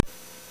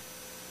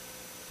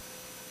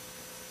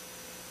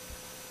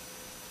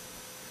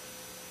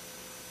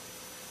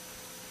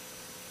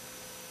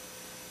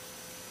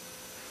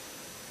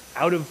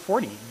out of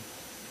 40.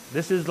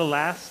 This is the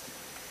last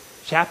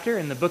chapter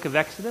in the book of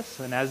Exodus,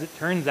 and as it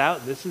turns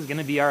out, this is going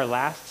to be our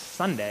last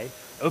Sunday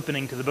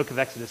opening to the book of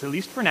Exodus, at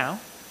least for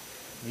now.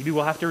 Maybe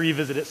we'll have to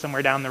revisit it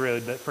somewhere down the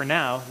road, but for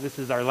now, this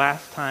is our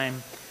last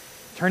time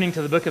turning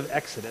to the book of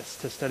Exodus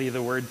to study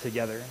the Word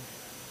together.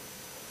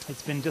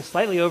 It's been just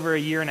slightly over a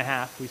year and a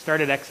half. We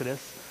started Exodus,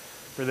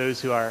 for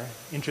those who are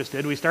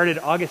interested. We started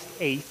August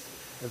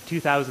 8th of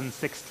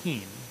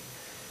 2016,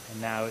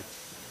 and now it's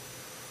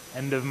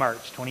end of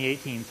March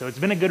 2018. So it's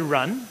been a good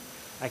run.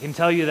 I can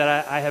tell you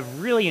that I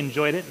have really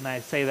enjoyed it, and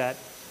I say that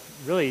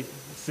really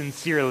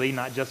sincerely,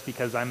 not just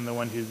because I'm the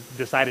one who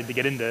decided to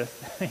get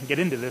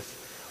into this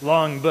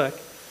long book,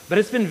 but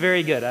it's been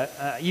very good.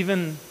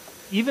 Even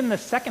the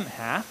second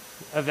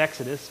half of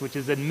Exodus, which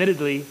is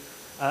admittedly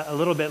a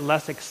little bit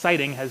less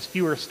exciting, has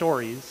fewer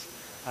stories.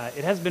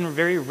 It has been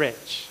very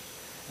rich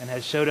and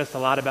has showed us a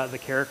lot about the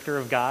character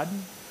of God,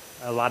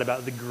 a lot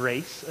about the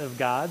grace of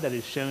God that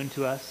is shown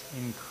to us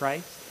in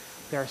Christ.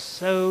 There are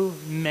so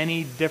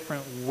many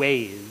different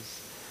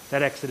ways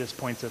that Exodus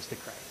points us to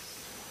Christ.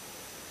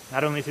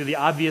 Not only through the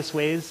obvious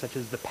ways, such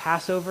as the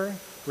Passover,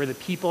 where the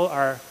people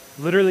are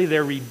literally,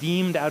 they're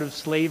redeemed out of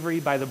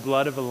slavery by the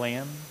blood of a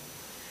lamb,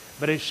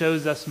 but it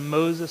shows us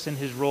Moses in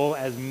his role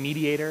as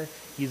mediator.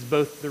 He's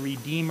both the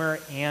redeemer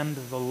and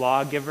the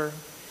lawgiver.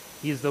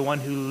 He's the one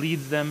who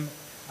leads them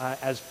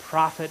as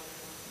prophet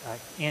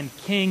and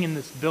king in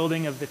this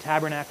building of the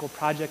tabernacle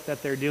project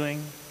that they're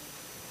doing.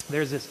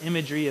 There's this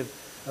imagery of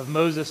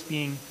Moses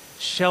being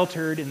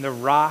sheltered in the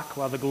rock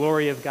while the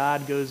glory of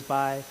God goes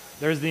by.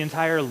 There's the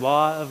entire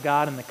law of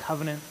God and the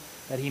covenant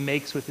that he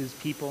makes with his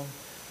people.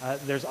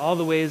 There's all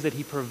the ways that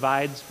he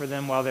provides for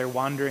them while they're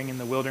wandering in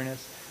the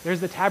wilderness. There's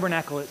the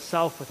tabernacle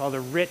itself with all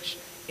the rich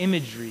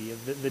imagery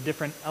of the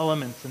different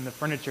elements and the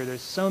furniture.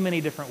 There's so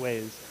many different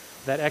ways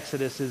that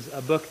Exodus is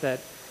a book that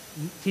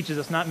teaches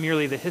us not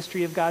merely the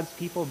history of God's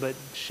people, but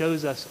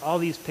shows us all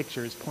these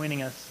pictures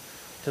pointing us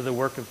to the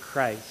work of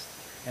Christ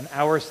and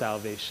our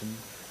salvation.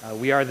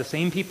 We are the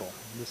same people.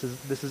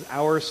 This is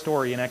our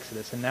story in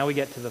Exodus. And now we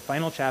get to the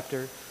final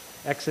chapter,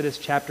 Exodus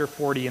chapter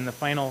 40, and the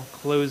final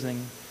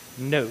closing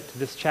note.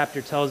 This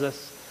chapter tells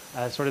us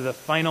sort of the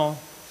final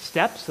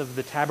steps of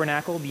the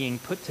tabernacle being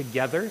put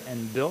together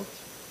and built,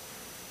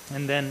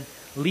 and then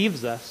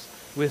leaves us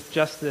with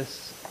just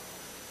this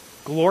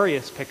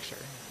glorious picture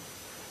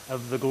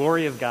of the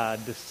glory of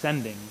God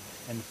descending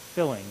and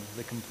filling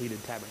the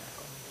completed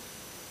tabernacle.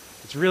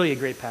 It's really a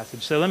great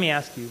passage. So let me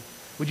ask you,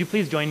 would you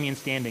please join me in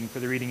standing for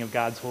the reading of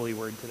God's holy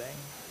word today?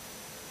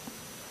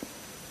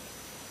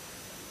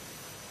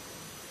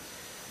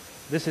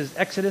 This is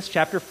Exodus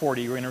chapter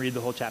 40. We're going to read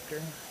the whole chapter.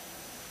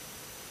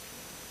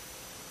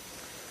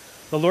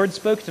 The Lord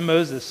spoke to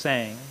Moses,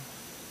 saying,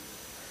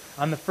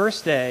 "On the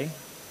first day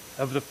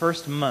of the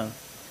first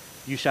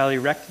month you shall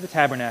erect the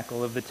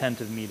tabernacle of the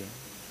tent of meeting.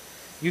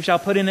 You shall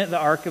put in it the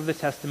ark of the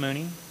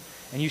testimony,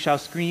 and you shall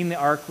screen the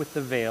ark with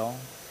the veil.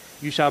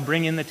 You shall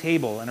bring in the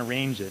table and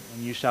arrange it,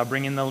 and you shall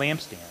bring in the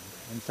lampstand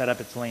and set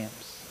up its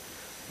lamps.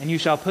 And you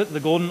shall put the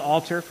golden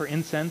altar for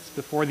incense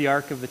before the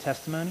ark of the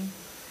testimony,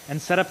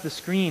 and set up the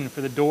screen for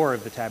the door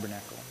of the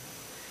tabernacle.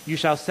 You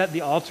shall set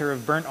the altar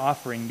of burnt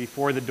offering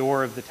before the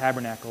door of the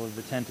tabernacle of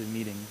the tent of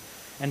meeting,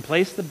 and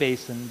place the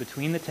basin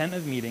between the tent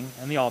of meeting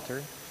and the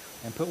altar,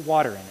 and put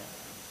water in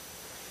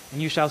it.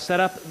 And you shall set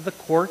up the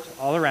court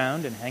all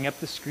around, and hang up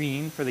the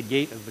screen for the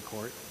gate of the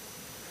court.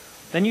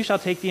 Then you shall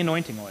take the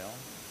anointing oil,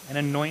 and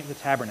anoint the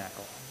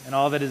tabernacle, and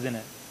all that is in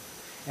it,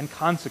 and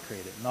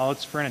consecrate it and all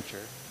its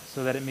furniture,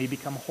 so that it may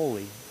become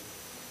holy.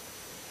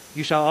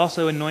 You shall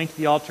also anoint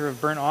the altar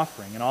of burnt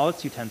offering and all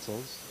its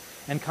utensils,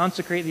 and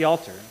consecrate the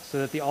altar, so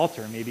that the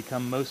altar may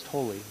become most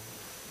holy.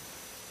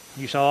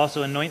 You shall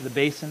also anoint the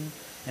basin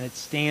and its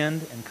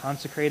stand, and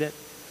consecrate it.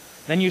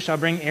 Then you shall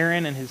bring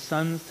Aaron and his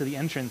sons to the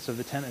entrance of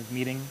the tent of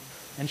meeting,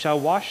 and shall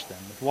wash them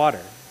with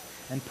water,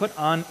 and put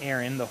on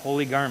Aaron the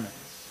holy garments.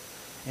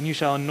 And you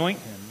shall anoint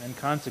him and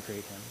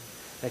consecrate him,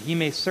 that he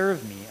may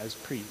serve me as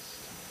priest.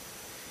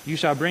 You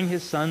shall bring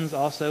his sons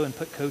also, and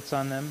put coats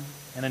on them,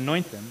 and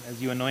anoint them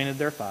as you anointed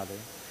their father,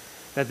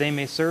 that they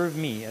may serve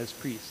me as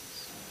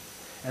priests.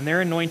 And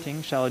their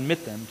anointing shall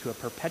admit them to a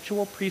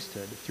perpetual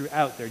priesthood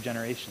throughout their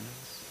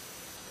generations.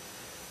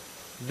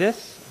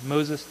 This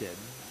Moses did,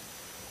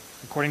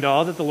 according to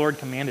all that the Lord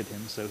commanded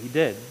him, so he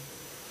did.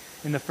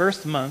 In the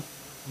first month,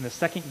 in the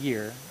second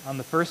year, on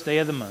the first day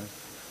of the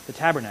month, the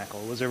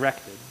tabernacle was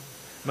erected.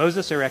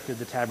 Moses erected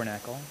the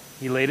tabernacle.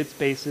 He laid its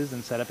bases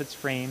and set up its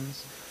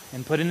frames,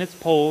 and put in its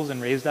poles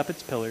and raised up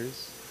its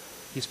pillars.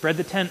 He spread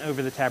the tent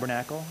over the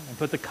tabernacle, and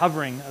put the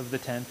covering of the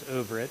tent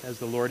over it, as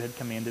the Lord had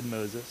commanded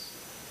Moses.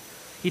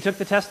 He took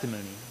the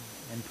testimony,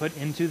 and put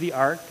into the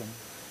ark, and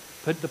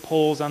put the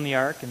poles on the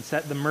ark, and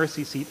set the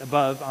mercy seat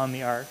above on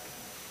the ark.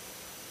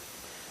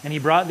 And he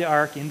brought the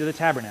ark into the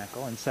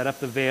tabernacle, and set up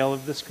the veil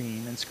of the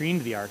screen, and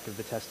screened the ark of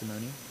the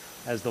testimony,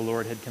 as the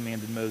Lord had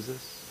commanded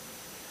Moses.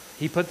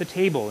 He put the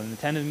table in the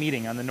tent of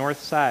meeting on the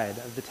north side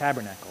of the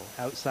tabernacle,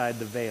 outside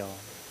the veil,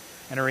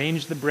 and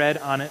arranged the bread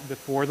on it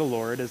before the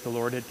Lord, as the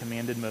Lord had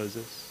commanded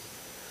Moses.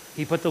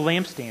 He put the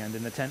lampstand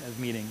in the tent of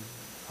meeting,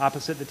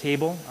 opposite the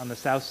table on the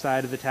south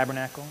side of the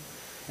tabernacle,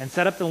 and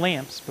set up the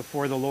lamps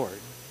before the Lord,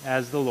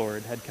 as the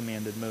Lord had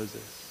commanded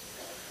Moses.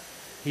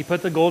 He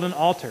put the golden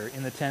altar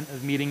in the tent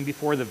of meeting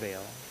before the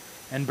veil,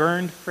 and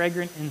burned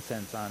fragrant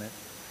incense on it,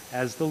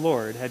 as the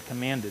Lord had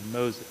commanded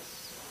Moses.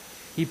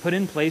 He put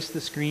in place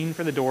the screen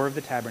for the door of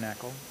the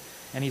tabernacle,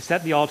 and he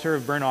set the altar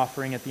of burnt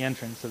offering at the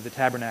entrance of the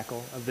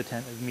tabernacle of the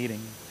tent of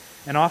meeting,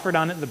 and offered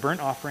on it the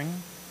burnt offering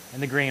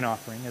and the grain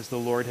offering, as the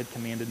Lord had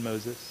commanded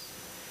Moses.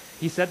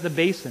 He set the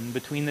basin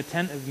between the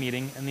tent of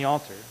meeting and the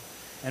altar,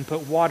 and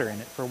put water in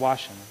it for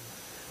washing,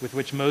 with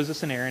which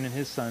Moses and Aaron and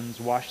his sons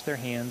washed their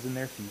hands and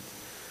their feet.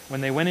 When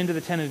they went into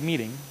the tent of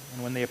meeting,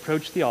 and when they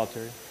approached the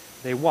altar,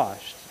 they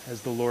washed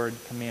as the Lord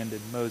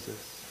commanded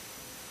Moses.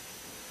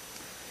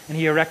 And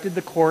he erected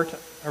the court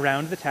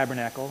around the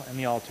tabernacle and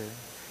the altar,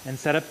 and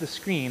set up the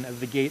screen of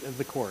the gate of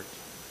the court.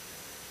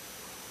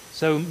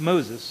 So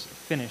Moses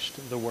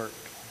finished the work.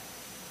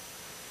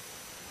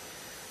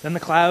 Then the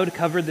cloud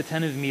covered the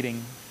tent of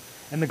meeting,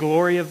 and the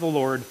glory of the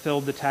Lord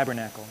filled the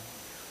tabernacle.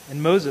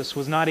 And Moses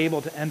was not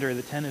able to enter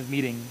the tent of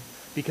meeting,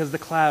 because the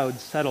cloud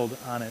settled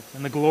on it,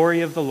 and the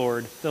glory of the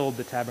Lord filled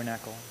the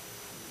tabernacle.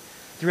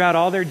 Throughout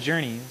all their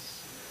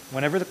journeys,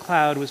 whenever the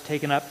cloud was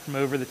taken up from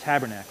over the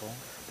tabernacle,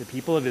 the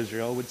people of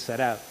Israel would set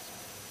out.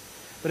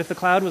 But if the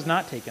cloud was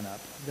not taken up,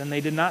 then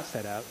they did not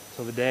set out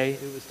till the day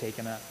it was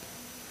taken up.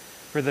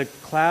 For the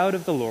cloud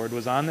of the Lord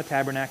was on the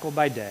tabernacle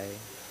by day,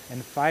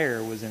 and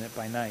fire was in it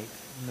by night,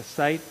 in the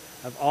sight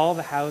of all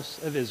the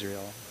house of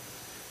Israel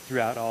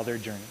throughout all their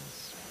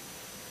journeys.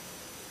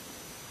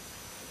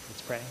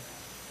 Let's pray.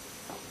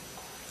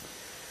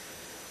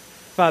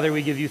 Father,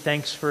 we give you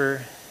thanks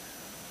for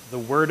the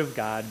word of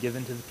God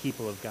given to the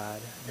people of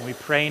God. And we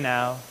pray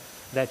now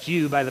that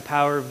you, by the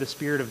power of the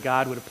Spirit of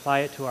God, would apply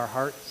it to our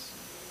hearts,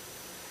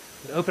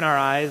 would open our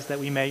eyes that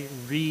we may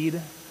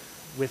read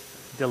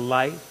with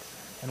delight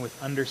and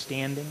with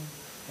understanding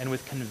and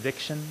with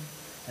conviction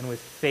and with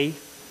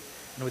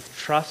faith and with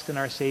trust in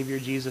our Savior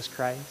Jesus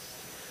Christ.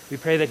 We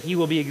pray that he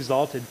will be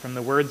exalted from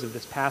the words of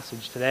this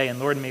passage today. And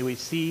Lord, may we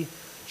see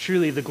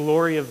truly the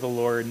glory of the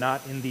Lord,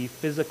 not in the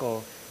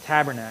physical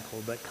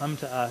tabernacle, but come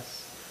to us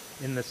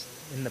in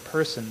the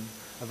person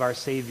of our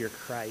Savior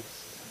Christ.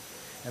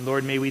 And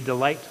Lord, may we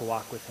delight to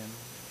walk with him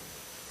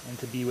and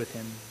to be with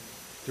him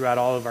throughout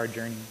all of our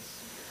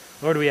journeys.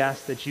 Lord, we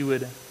ask that you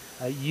would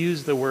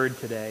use the word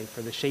today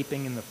for the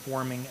shaping and the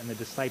forming and the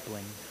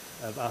discipling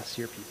of us,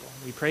 your people.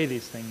 We pray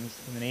these things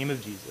in the name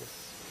of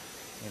Jesus.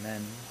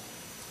 Amen.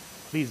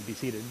 Please be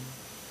seated.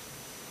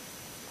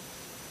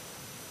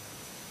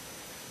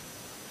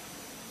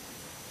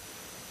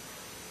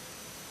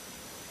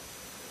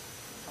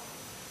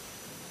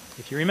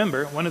 If you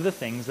remember, one of the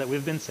things that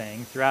we've been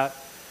saying throughout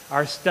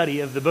our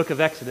study of the book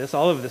of Exodus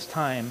all of this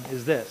time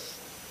is this: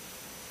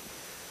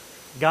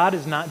 God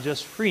is not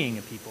just freeing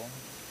a people,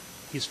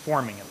 he's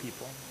forming a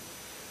people.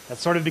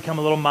 That's sort of become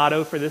a little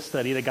motto for this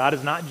study, that God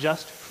is not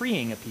just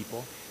freeing a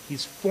people,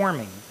 he's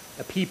forming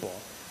a people.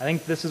 I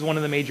think this is one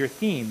of the major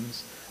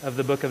themes of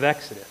the book of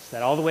Exodus,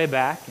 that all the way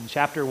back in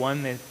chapter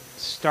 1, they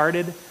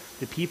started,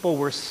 the people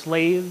were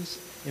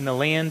slaves in the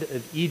land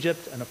of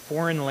Egypt, in a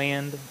foreign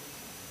land,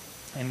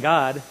 and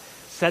God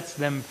sets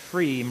them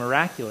free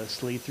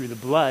miraculously through the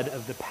blood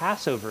of the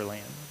Passover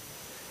lamb,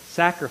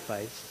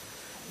 sacrificed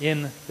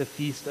in the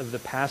feast of the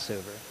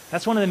Passover.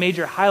 That's one of the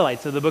major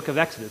highlights of the book of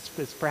Exodus.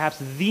 It's perhaps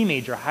the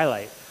major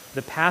highlight,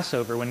 the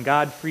Passover, when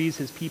God frees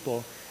his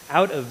people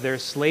out of their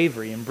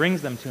slavery and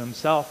brings them to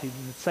himself.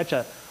 It's such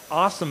an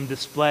awesome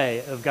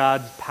display of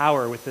God's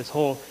power with this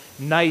whole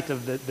night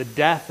of the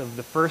death of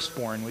the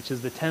firstborn, which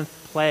is the 10th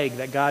plague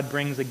that God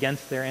brings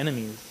against their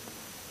enemies.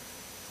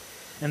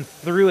 And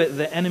through it,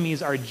 the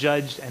enemies are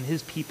judged and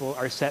his people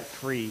are set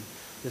free.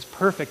 This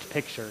perfect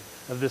picture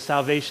of the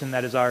salvation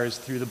that is ours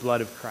through the blood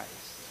of Christ.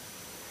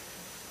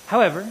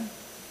 However,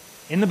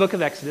 in the book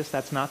of Exodus,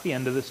 that's not the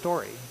end of the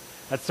story.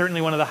 That's certainly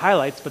one of the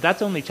highlights, but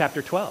that's only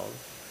chapter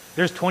 12.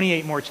 There's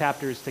 28 more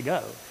chapters to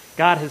go.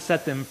 God has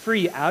set them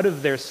free out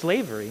of their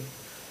slavery,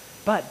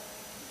 but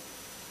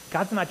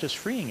God's not just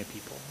freeing a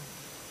people.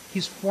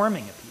 He's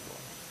forming a people.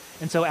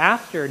 And so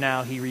after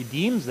now he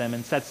redeems them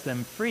and sets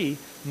them free,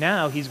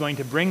 now he's going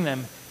to bring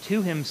them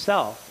to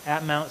himself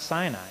at Mount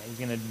Sinai. He's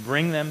going to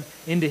bring them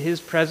into his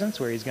presence,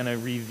 where he's going to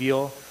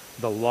reveal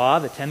the law,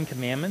 the 10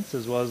 Commandments,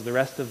 as well as the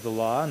rest of the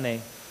law, and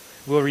they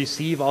will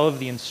receive all of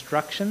the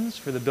instructions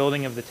for the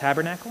building of the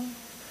tabernacle,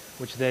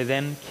 which they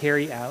then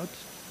carry out.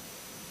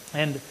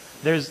 And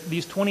there's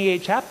these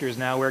 28 chapters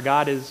now where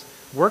God is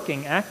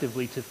working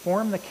actively to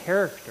form the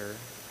character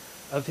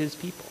of his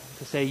people,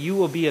 to say, you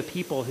will be a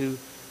people who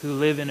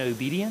live in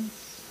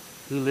obedience,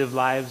 who live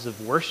lives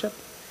of worship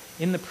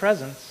in the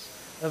presence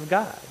of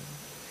God.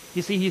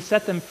 You see, he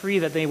set them free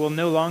that they will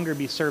no longer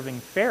be serving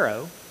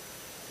Pharaoh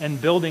and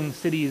building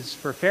cities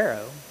for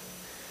Pharaoh,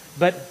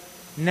 but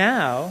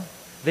now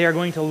they are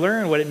going to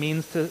learn what it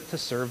means to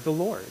serve the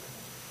Lord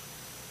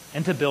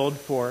and to build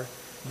for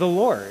the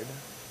Lord.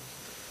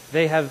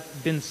 They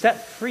have been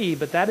set free,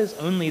 but that is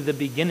only the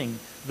beginning.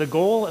 The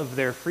goal of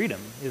their freedom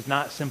is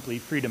not simply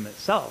freedom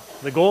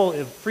itself. The goal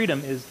of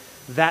freedom is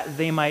that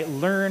they might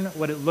learn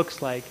what it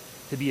looks like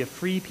to be a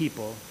free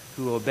people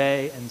who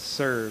obey and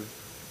serve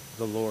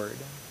the Lord.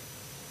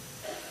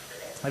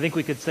 I think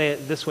we could say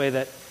it this way,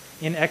 that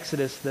in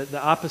Exodus,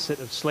 the opposite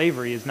of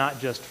slavery is not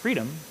just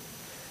freedom.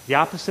 The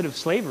opposite of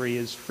slavery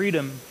is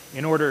freedom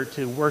in order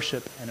to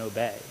worship and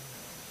obey.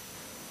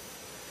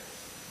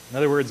 In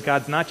other words,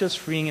 God's not just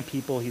freeing a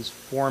people, he's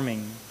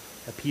forming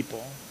a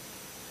people.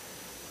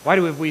 Why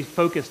have we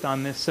focused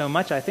on this so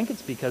much? I think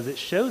it's because it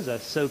shows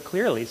us so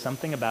clearly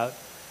something about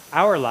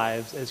our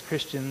lives as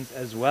Christians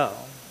as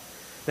well.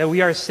 That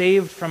we are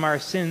saved from our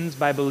sins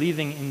by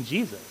believing in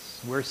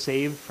Jesus. We're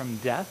saved from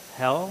death,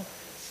 hell,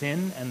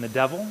 sin, and the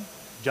devil,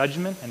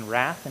 judgment and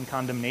wrath and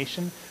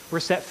condemnation. We're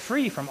set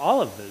free from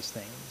all of those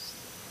things.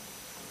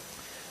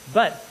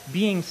 But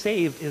being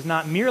saved is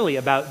not merely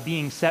about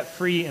being set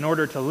free in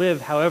order to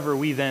live however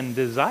we then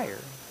desire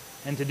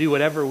and to do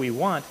whatever we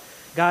want.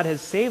 God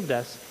has saved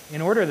us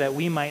in order that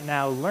we might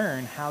now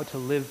learn how to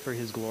live for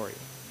his glory.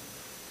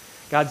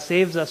 God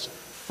saves us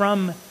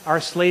from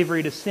our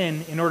slavery to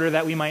sin in order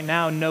that we might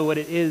now know what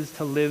it is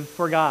to live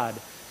for God,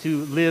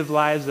 to live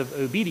lives of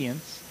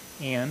obedience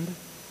and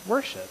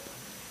worship.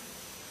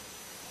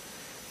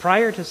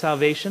 Prior to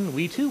salvation,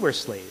 we too were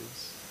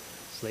slaves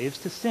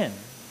to sin.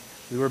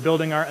 We were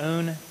building our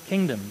own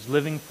kingdoms,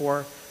 living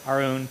for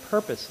our own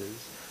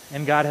purposes.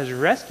 And God has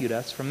rescued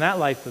us from that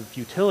life of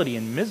futility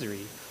and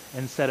misery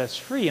and set us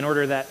free in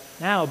order that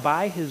now,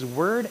 by his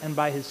word and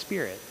by his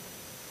Spirit,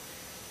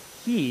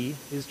 he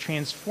is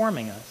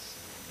transforming us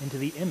into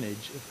the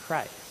image of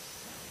Christ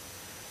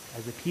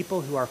as a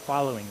people who are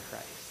following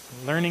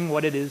Christ, learning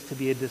what it is to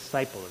be a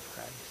disciple of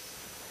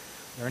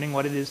Christ, learning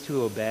what it is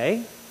to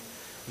obey,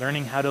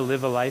 learning how to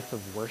live a life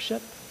of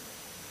worship.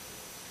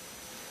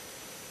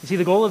 You see,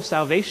 the goal of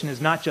salvation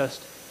is not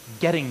just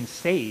getting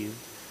saved,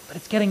 but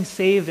it's getting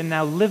saved and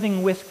now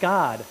living with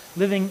God,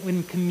 living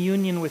in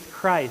communion with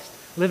Christ,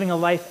 living a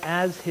life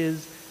as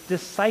his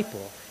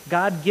disciple.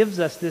 God gives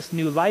us this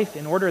new life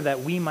in order that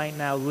we might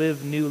now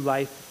live new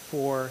life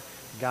for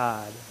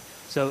God.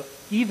 So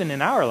even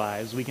in our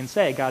lives, we can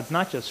say God's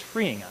not just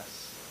freeing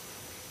us,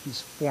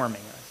 he's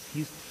forming us,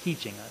 he's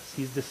teaching us,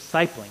 he's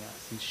discipling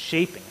us, he's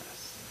shaping us.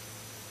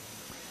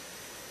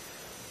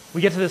 We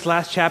get to this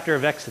last chapter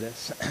of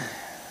Exodus,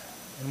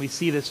 and we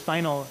see this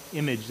final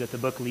image that the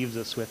book leaves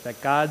us with,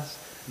 that God's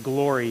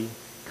glory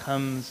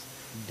comes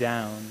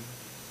down.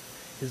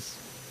 His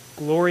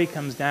glory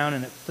comes down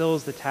and it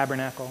fills the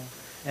tabernacle,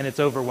 and it's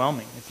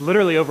overwhelming. It's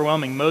literally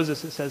overwhelming.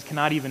 Moses, it says,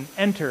 cannot even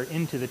enter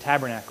into the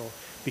tabernacle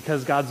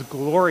because God's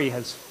glory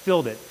has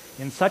filled it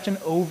in such an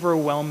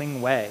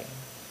overwhelming way.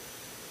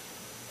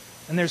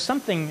 And there's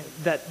something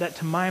that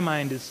to my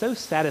mind is so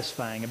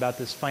satisfying about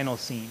this final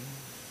scene,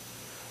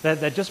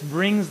 that just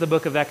brings the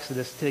book of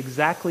Exodus to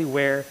exactly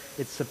where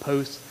it's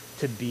supposed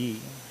to be.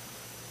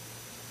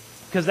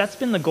 Because that's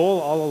been the goal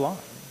all along.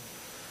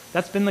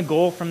 That's been the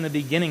goal from the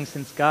beginning,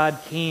 since God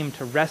came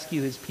to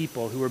rescue his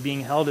people who were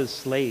being held as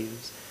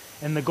slaves.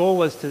 And the goal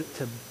was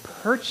to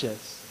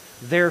purchase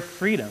their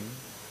freedom,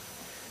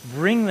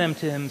 bring them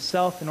to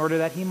himself in order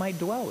that he might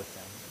dwell with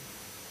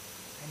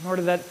them, in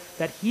order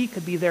that he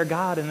could be their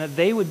God and that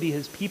they would be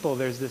his people.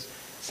 There's this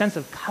sense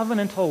of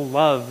covenantal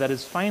love that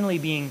is finally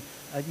being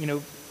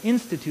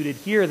instituted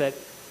here, that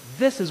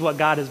this is what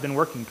God has been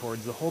working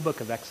towards the whole book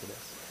of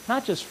Exodus.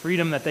 Not just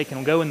freedom that they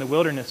can go in the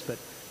wilderness, but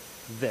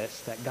this,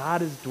 that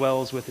God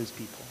dwells with his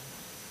people,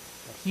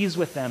 that he's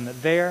with them,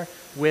 that they're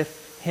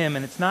with him.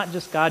 And it's not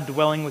just God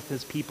dwelling with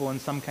his people in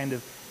some kind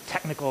of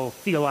technical,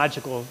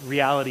 theological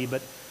reality,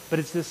 but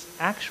it's this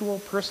actual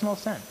personal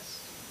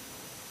sense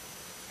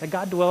that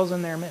God dwells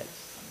in their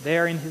midst.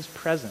 They're in his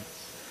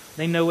presence.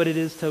 They know what it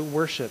is to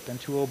worship and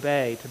to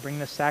obey, to bring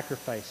the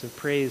sacrifice of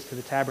praise to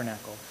the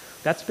tabernacle.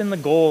 That's been the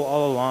goal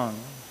all along.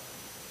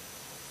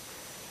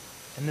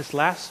 And this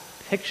last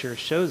picture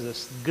shows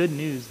us good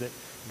news that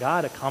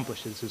God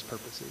accomplishes his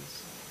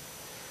purposes.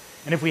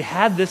 And if we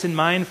had this in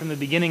mind from the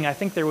beginning, I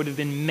think there would have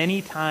been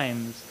many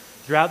times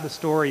throughout the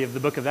story of the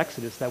book of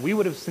Exodus that we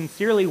would have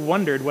sincerely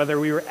wondered whether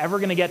we were ever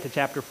going to get to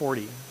chapter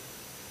 40.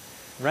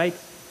 Right?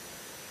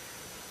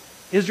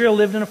 Israel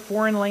lived in a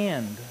foreign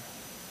land.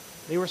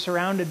 They were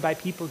surrounded by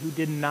people who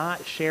did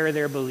not share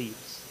their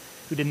beliefs,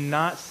 who did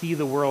not see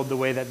the world the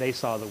way that they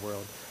saw the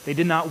world. They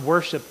did not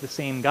worship the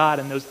same God,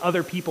 and those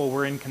other people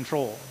were in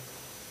control.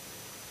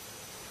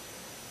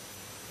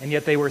 And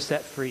yet they were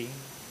set free.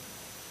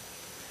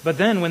 But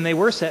then when they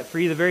were set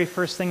free, the very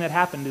first thing that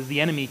happened is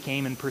the enemy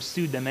came and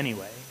pursued them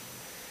anyway.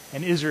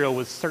 And Israel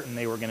was certain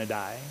they were going to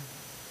die.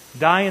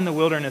 Die in the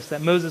wilderness,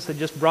 that Moses had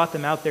just brought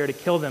them out there to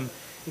kill them,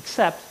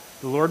 except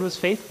the Lord was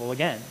faithful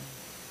again.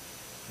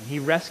 And he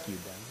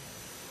rescued them.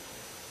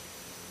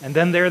 And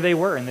then there they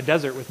were in the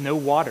desert with no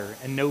water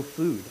and no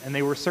food, and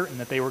they were certain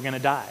that they were going to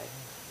die.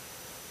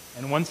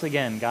 And once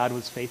again, God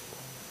was faithful,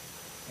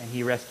 and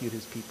he rescued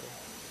his people.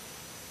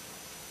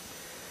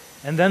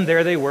 And then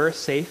there they were,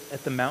 safe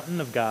at the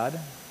mountain of God.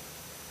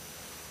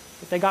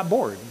 but they got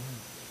bored.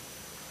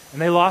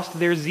 And they lost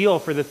their zeal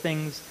for the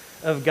things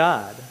of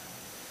God.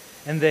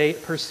 And they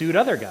pursued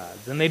other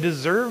gods, and they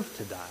deserved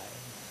to die.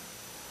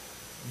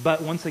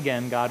 But once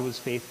again, God was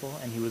faithful,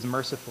 and he was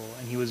merciful,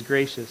 and he was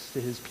gracious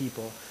to his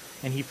people,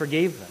 and he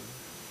forgave them,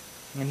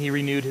 and he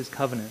renewed his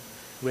covenant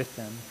with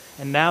them.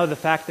 And now the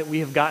fact that we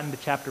have gotten to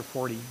chapter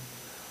 40,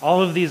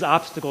 all of these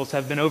obstacles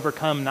have been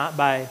overcome not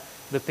by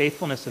the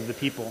faithfulness of the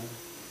people,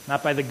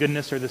 not by the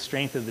goodness or the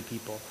strength of the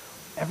people.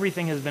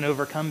 Everything has been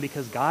overcome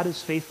because God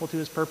is faithful to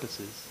his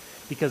purposes,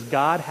 because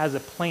God has a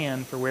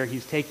plan for where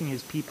he's taking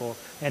his people,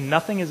 and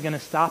nothing is going to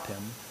stop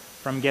him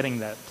from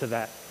getting to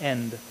that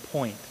end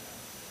point.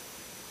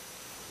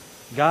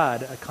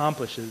 God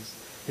accomplishes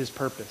his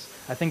purpose.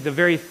 I think the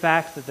very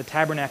fact that the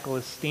tabernacle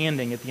is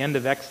standing at the end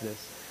of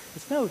Exodus,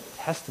 it's no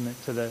testament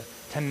to the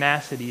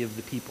tenacity of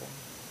the people.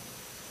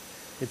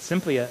 It's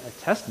simply a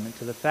testament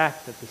to the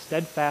fact that the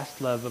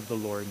steadfast love of the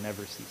Lord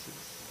never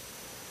ceases.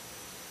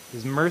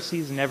 His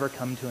mercies never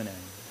come to an end.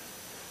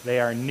 They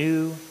are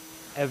new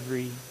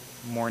every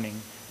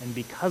morning. And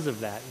because of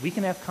that, we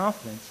can have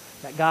confidence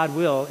that God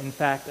will, in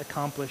fact,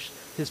 accomplish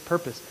his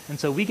purpose. And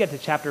so we get to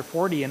chapter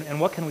 40, and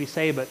what can we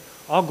say but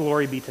all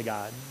glory be to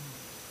God?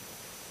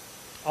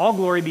 All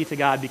glory be to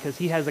God because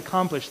he has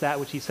accomplished that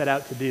which he set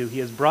out to do. He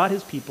has brought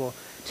his people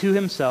to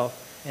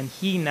himself, and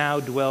he now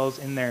dwells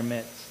in their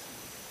midst.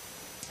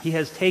 He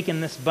has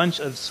taken this bunch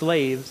of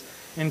slaves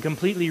and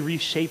completely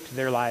reshaped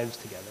their lives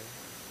together.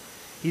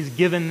 He's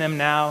given them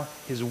now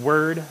his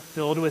word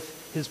filled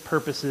with his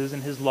purposes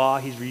and his law.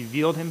 He's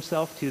revealed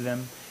himself to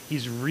them.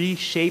 He's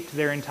reshaped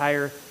their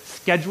entire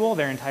schedule,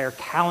 their entire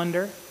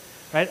calendar,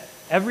 right?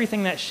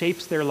 Everything that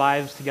shapes their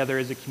lives together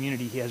as a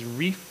community, he has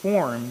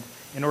reformed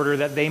in order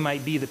that they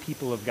might be the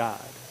people of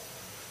God.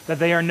 That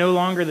they are no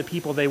longer the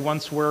people they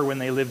once were when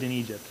they lived in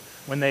Egypt,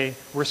 when they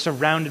were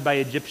surrounded by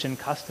Egyptian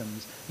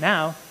customs.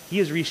 Now, he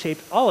has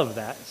reshaped all of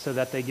that so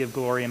that they give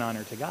glory and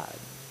honor to God.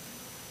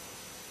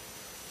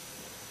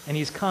 And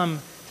he's come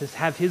to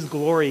have his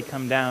glory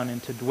come down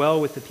and to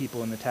dwell with the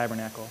people in the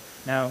tabernacle.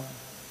 Now,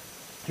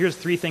 here's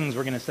 3 things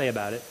we're going to say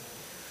about it.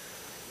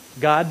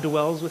 God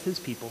dwells with his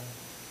people.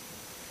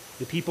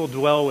 The people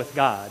dwell with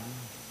God.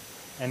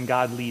 And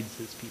God leads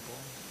his people.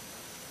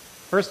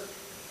 First,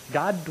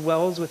 God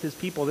dwells with his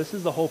people. This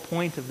is the whole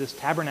point of this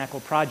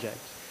tabernacle project.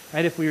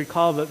 Right? If we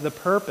recall, the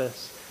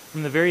purpose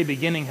from the very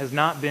beginning has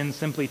not been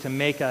simply to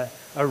make a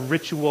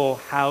ritual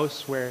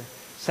house where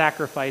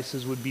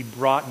sacrifices would be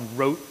brought and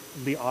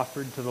rotely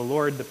offered to the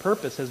Lord. The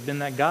purpose has been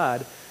that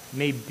God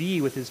may be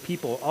with his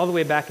people. All the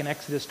way back in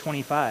Exodus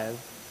 25,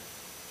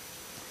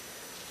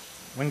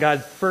 when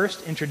God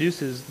first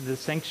introduces the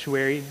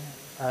sanctuary,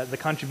 the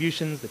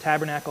contributions, the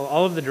tabernacle,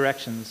 all of the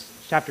directions,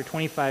 chapter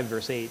 25,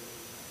 verse 8,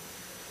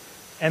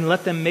 and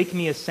let them make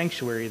me a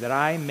sanctuary that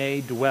I may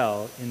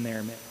dwell in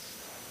their midst.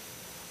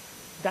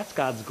 That's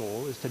God's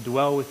goal, is to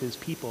dwell with his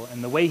people.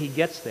 And the way he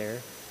gets there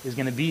is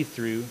going to be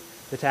through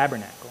the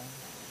tabernacle.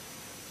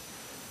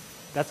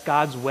 That's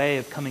God's way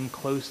of coming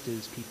close to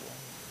his people,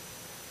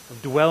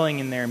 of dwelling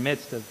in their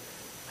midst, of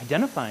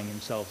identifying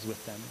himself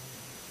with them,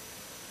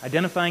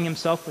 identifying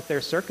himself with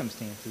their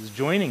circumstances,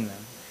 joining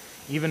them,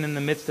 even in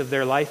the midst of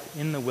their life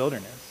in the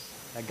wilderness.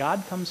 That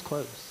God comes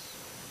close.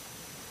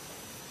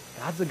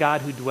 God's a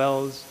God who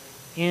dwells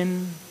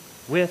in,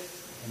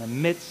 with, and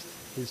amidst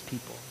his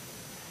people.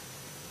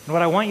 And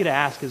what I want you to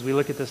ask as we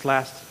look at this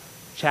last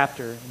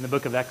chapter in the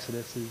book of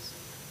Exodus is,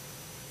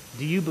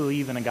 do you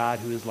believe in a God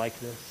who is like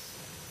this?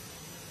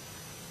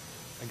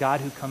 A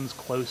God who comes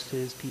close to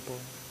his people,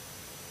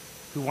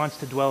 who wants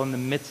to dwell in the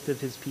midst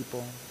of his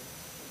people.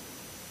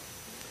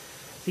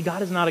 See,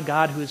 God is not a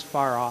God who is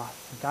far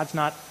off. God's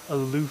not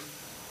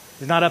aloof.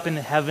 He's not up in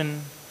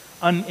heaven,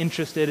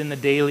 uninterested in the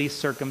daily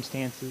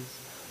circumstances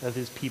of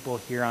his people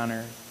here on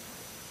earth.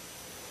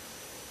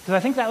 Because I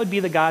think that would be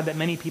the God that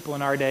many people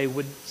in our day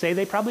would say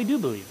they probably do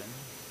believe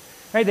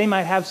in. Right? They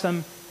might have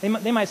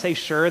they might say,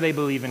 sure, they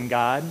believe in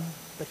God,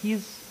 but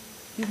he's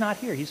not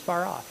here. He's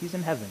far off. He's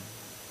in heaven.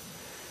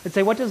 They'd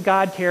say, what does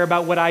God care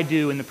about what I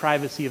do in the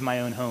privacy of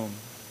my own home?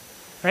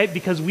 Right?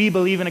 Because we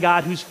believe in a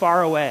God who's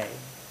far away,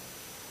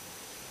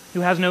 who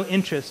has no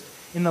interest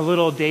in the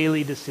little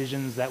daily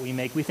decisions that we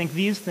make. We think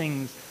these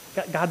things,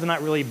 God's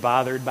not really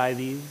bothered by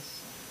these.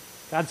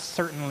 God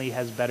certainly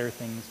has better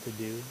things to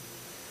do.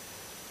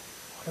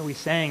 What are we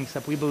saying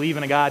except we believe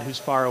in a God who's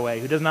far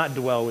away, who does not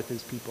dwell with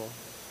his people?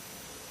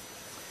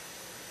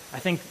 I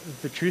think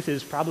the truth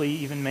is probably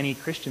even many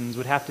Christians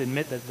would have to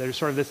admit that there's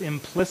sort of this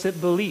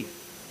implicit belief,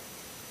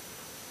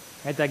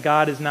 right, that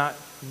God is not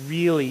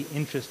really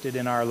interested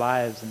in our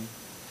lives,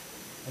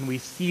 and we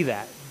see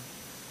that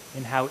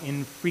in how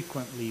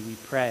infrequently we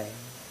pray.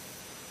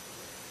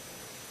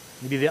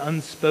 Maybe the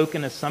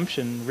unspoken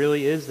assumption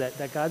really is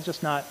that God's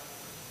just not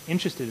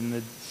interested in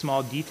the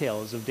small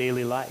details of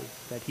daily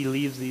life, that he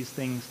leaves these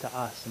things to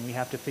us and we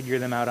have to figure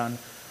them out on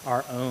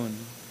our own.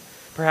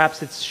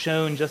 Perhaps it's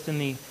shown just in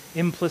the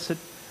implicit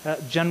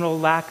general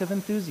lack of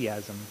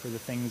enthusiasm for the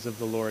things of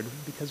the Lord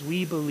because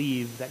we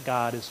believe that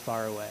God is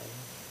far away.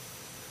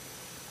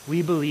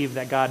 we believe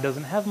that God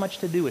doesn't have much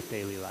to do with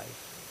daily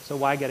life. So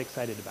why get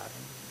excited about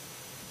him?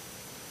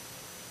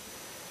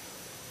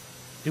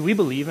 Do we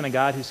believe in a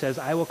God who says,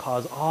 I will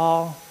cause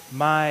all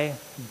my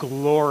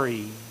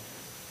glory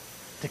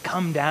to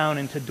come down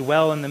and to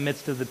dwell in the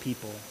midst of the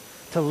people,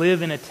 to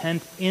live in a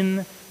tent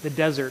in the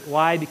desert?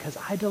 Why? Because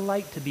I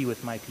delight to be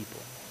with my people.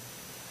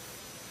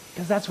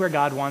 Because that's where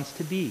God wants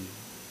to be.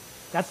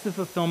 That's the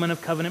fulfillment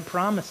of covenant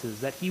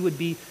promises, that he would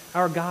be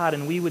our God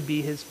and we would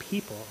be his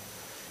people.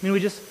 I mean, we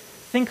just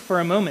think for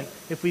a moment,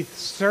 if we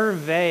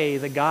survey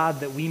the God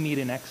that we meet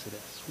in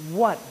Exodus,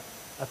 what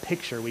a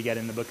picture we get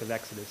in the book of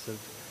Exodus.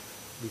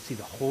 We see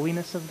the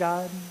holiness of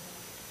God.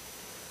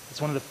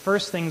 It's one of the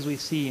first things we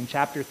see in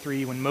chapter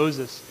 3 when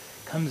Moses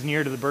comes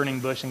near to the burning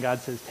bush and God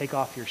says, take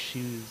off your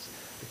shoes.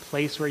 The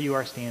place where you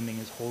are standing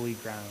is holy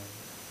ground.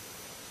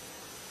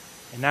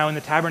 And now in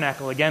the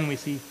tabernacle, again, we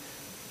see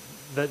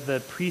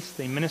the priests,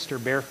 they minister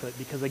barefoot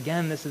because,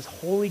 again, this is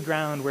holy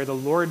ground where the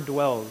Lord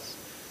dwells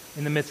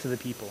in the midst of the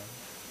people.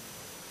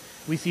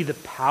 We see the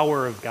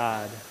power of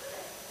God,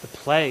 the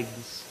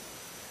plagues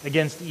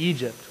against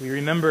Egypt. We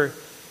remember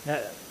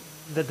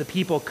that the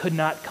people could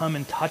not come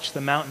and touch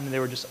the mountain. They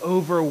were just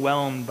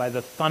overwhelmed by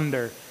the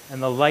thunder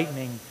and the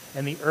lightning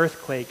and the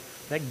earthquake,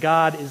 that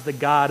God is the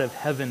God of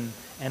heaven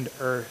and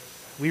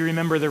earth. We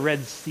remember the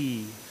Red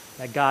Sea,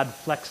 that God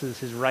flexes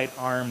his right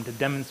arm to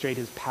demonstrate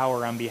his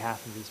power on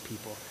behalf of his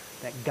people,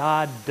 that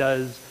God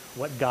does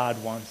what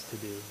God wants to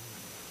do.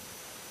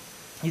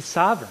 He's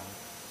sovereign.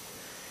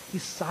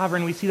 He's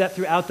sovereign. We see that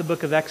throughout the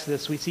book of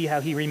Exodus. We see how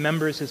he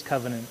remembers his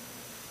covenant.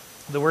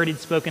 The word he'd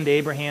spoken to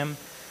Abraham,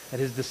 that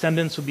his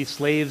descendants would be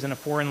slaves in a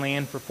foreign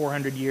land for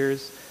 400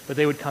 years, but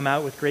they would come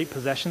out with great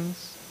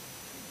possessions.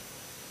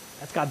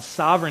 That's God's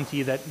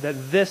sovereignty, that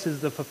this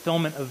is the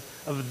fulfillment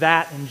of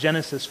that in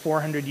Genesis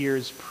 400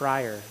 years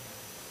prior.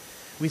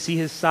 We see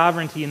his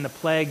sovereignty in the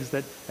plagues,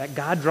 that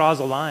God draws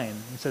a line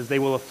and says, they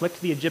will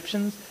afflict the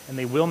Egyptians and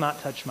they will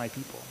not touch my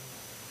people.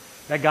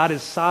 That God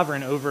is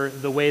sovereign over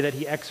the way that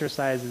he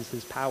exercises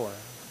his power.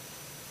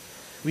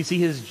 We see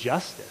his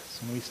justice.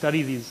 When we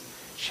study these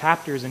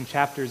chapters and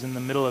chapters in the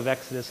middle of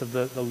Exodus of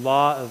the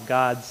law of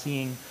God,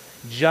 seeing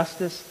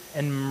justice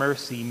and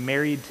mercy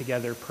married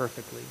together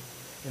perfectly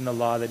in the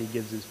law that he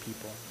gives his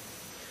people.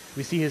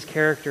 We see his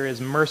character as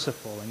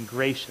merciful and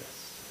gracious,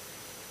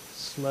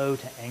 slow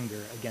to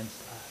anger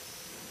against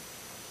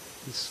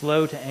us. He's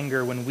slow to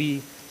anger when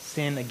we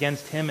sin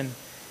against him.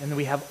 And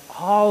we have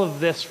all of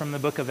this from the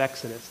book of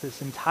Exodus,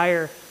 this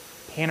entire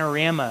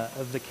panorama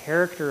of the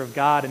character of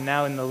God. And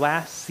now in the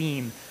last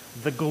scene,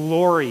 the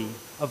glory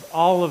of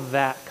all of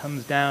that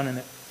comes down and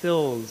it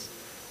fills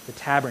the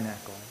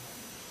tabernacle.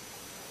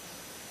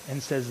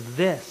 And says,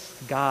 this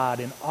God,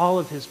 in all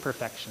of his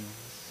perfections,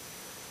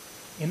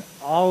 in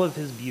all of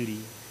his beauty,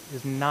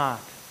 is not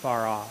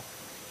far off.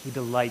 He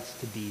delights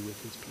to be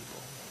with his people.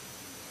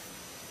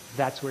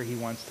 That's where he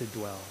wants to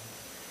dwell.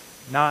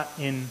 Not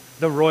in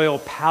the royal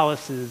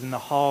palaces and the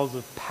halls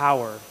of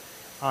power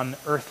on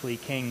earthly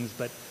kings,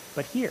 but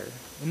here,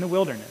 in the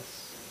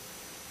wilderness,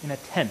 in a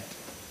tent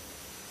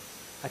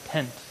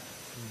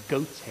of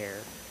goat's hair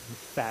and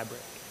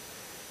fabric.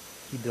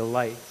 He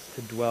delights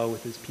to dwell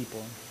with his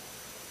people.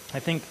 I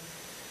think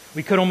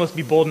we could almost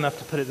be bold enough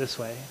to put it this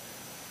way,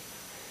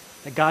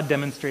 that God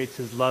demonstrates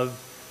his love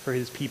for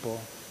his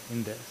people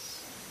in this.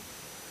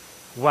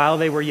 While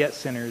they were yet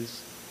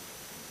sinners,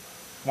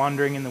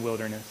 wandering in the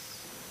wilderness,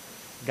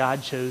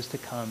 God chose to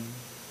come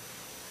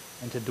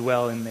and to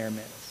dwell in their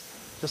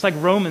midst. Just like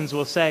Romans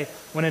will say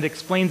when it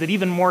explains it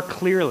even more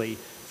clearly,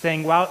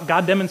 saying, while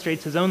God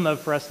demonstrates his own love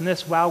for us in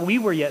this, while we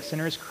were yet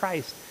sinners,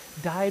 Christ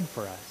died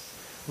for us,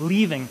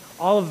 leaving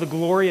all of the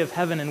glory of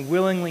heaven and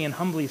willingly and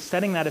humbly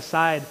setting that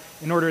aside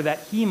in order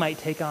that he might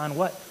take on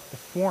what? The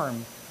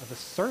form of a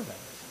servant,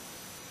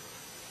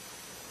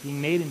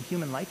 being made in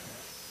human likeness.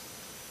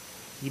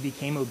 He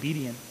became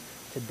obedient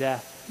to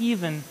death,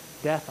 even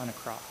death on a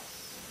cross.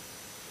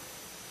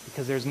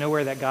 Because there's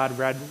nowhere that God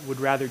would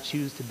rather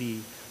choose to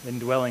be than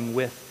dwelling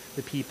with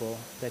the people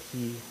that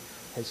he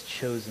has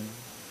chosen.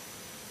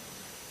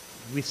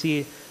 We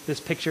see this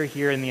picture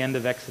here in the end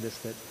of Exodus,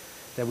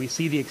 that we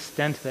see the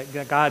extent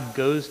that God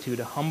goes to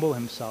humble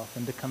himself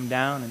and to come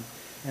down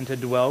and to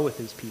dwell with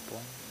his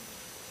people.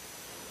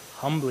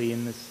 Humbly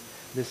in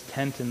this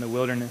tent in the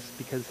wilderness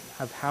because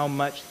of how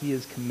much he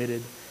is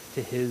committed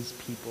to his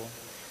people.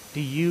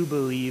 Do you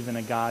believe in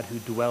a God who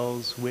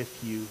dwells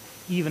with you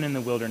even in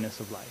the wilderness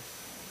of life?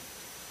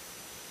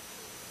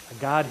 A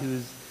God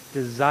whose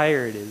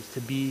desire it is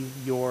to be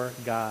your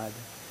God.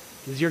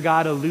 Is your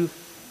God aloof,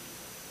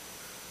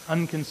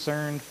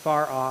 unconcerned,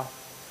 far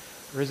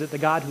off? Or is it the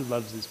God who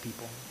loves his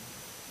people,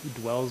 who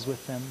dwells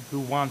with them, who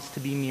wants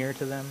to be near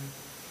to them?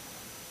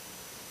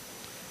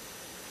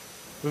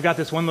 We've got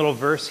this one little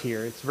verse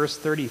here. It's verse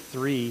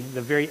 33,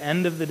 the very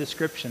end of the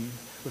description.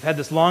 We've had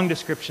this long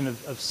description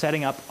of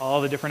setting up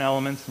all the different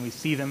elements, and we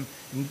see them.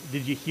 And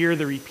did you hear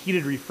the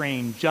repeated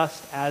refrain,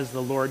 just as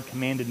the Lord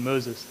commanded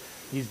Moses?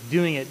 He's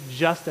doing it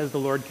just as the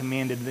Lord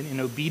commanded, in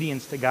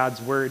obedience to God's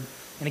word.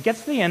 And it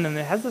gets to the end, and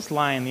it has this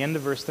line, the end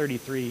of verse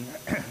 33.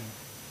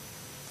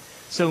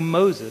 So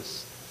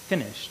Moses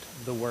finished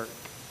the work.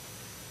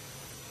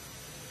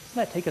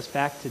 Doesn't that take us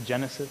back to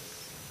Genesis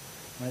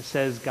when it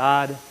says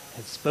God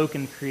had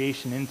spoken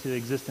creation into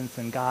existence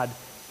and God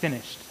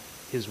finished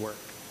his work?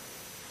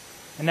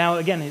 And now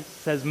again it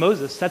says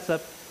Moses sets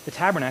up the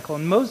tabernacle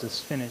and Moses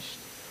finished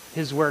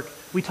his work.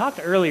 We talked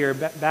earlier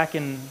back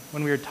in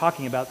when we were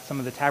talking about some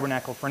of the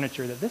tabernacle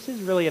furniture that this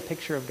is really a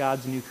picture of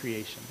God's new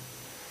creation.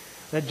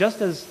 That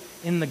just as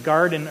in the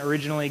garden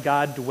originally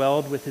God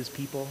dwelled with his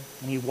people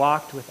and he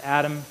walked with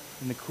Adam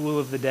in the cool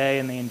of the day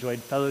and they enjoyed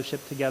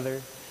fellowship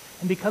together.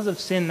 And because of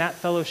sin, that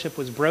fellowship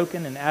was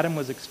broken and Adam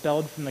was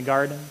expelled from the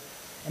garden.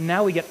 And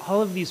now we get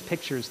all of these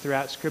pictures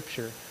throughout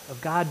Scripture of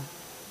God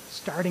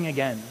starting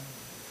again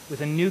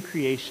with a new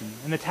creation.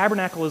 And the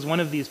tabernacle is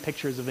one of these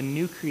pictures of a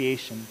new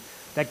creation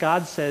that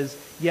God says,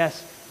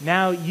 yes,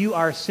 now you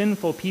are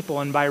sinful people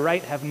and by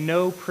right have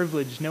no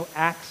privilege, no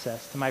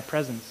access to my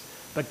presence.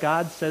 But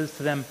God says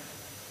to them,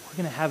 we're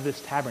going to have this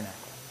tabernacle.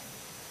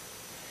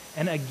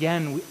 And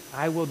again,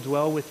 I will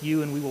dwell with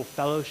you and we will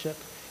fellowship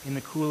in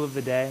the cool of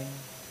the day.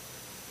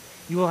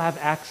 You will have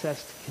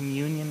access to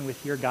communion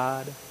with your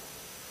God.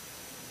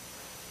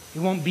 It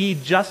won't be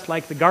just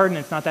like the garden.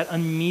 It's not that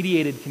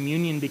unmediated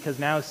communion because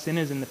now sin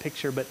is in the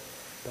picture, but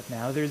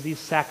now there's these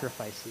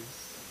sacrifices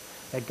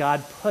that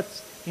God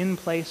puts in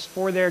place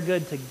for their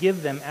good to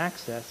give them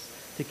access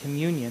to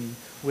communion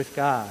with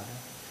God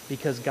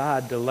because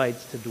God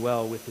delights to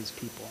dwell with his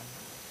people.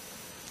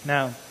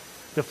 Now,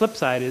 the flip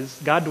side is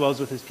God dwells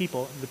with his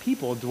people. The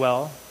people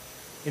dwell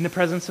in the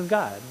presence of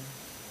God.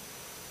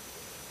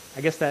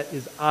 I guess that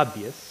is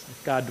obvious.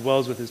 If God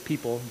dwells with his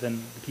people,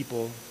 then the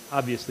people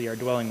obviously are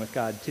dwelling with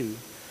God too.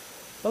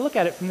 But look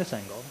at it from this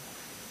angle.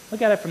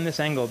 Look at it from this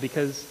angle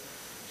because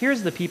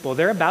here's the people.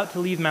 They're about to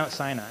leave Mount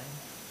Sinai.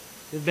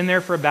 They've been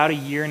there for about a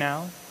year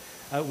now.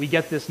 We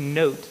get this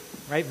note,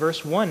 right?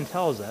 Verse 1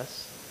 tells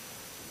us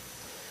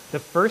the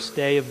first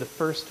day of the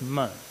first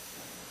month.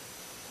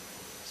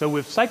 So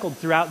we've cycled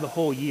throughout the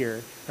whole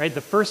year, right?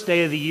 The first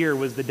day of the year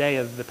was the day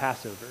of the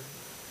Passover.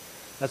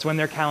 That's when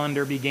their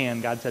calendar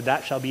began. God said,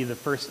 that shall be the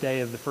first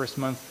day of the first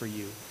month for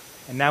you.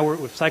 And now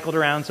we've cycled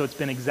around, so it's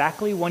been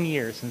exactly 1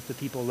 year since the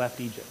people left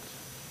Egypt.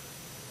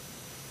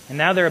 And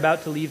now they're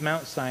about to leave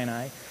Mount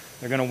Sinai.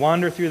 They're going to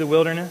wander through the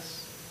wilderness.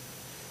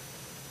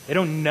 They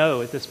don't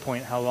know at this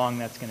point how long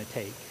that's going to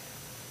take.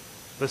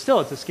 But still,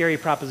 it's a scary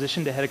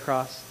proposition to head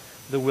across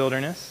the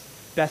wilderness.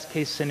 Best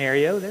case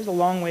scenario, there's a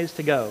long ways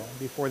to go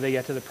before they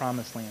get to the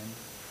promised land.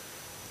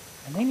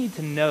 And they need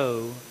to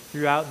know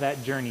throughout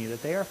that journey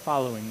that they are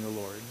following the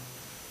Lord,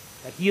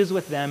 that he is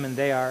with them and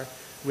they are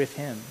with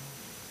him.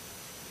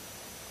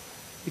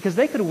 Because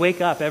they could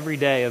wake up every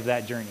day of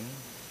that journey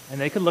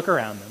and they could look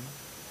around them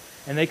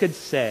and they could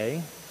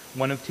say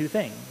one of two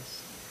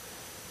things.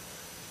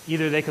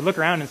 Either they could look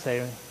around and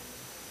say,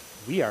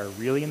 we are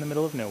really in the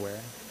middle of nowhere.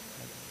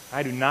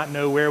 I do not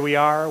know where we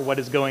are, what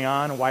is going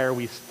on, why are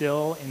we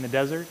still in the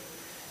desert,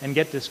 and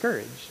get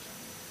discouraged.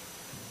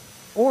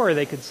 Or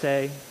they could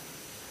say,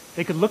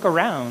 they could look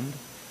around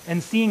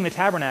and seeing the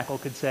tabernacle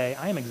could say,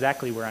 I am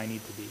exactly where I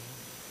need to be.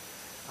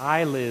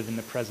 I live in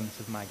the presence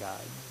of my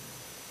God,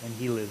 and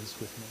he lives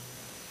with me.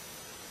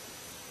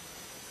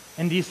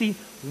 And do you see,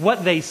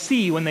 what they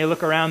see when they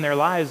look around their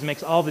lives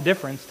makes all the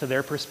difference to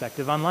their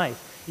perspective on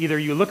life. Either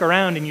you look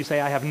around and you say,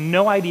 I have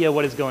no idea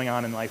what is going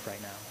on in life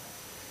right now.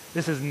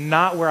 This is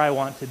not where I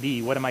want to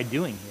be. What am I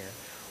doing here?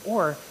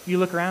 Or you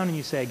look around and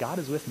you say, God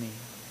is with me.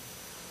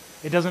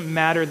 It doesn't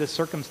matter the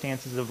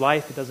circumstances of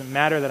life. It doesn't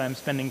matter that I'm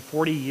spending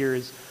 40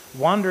 years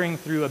wandering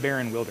through a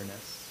barren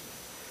wilderness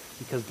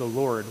because the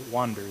Lord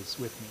wanders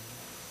with me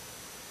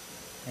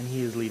and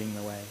he is leading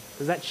the way.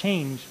 Does that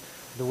change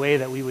the way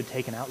that we would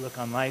take an outlook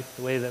on life,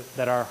 the way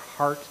that our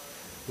heart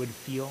would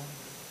feel?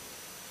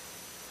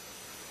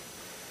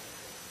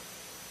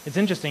 It's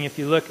interesting if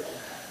you look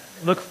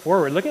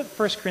forward. Look at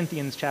 1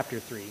 Corinthians chapter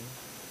 3.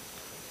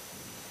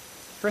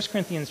 1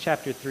 Corinthians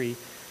chapter 3.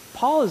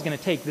 Paul is going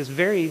to take this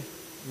very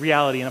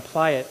reality and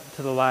apply it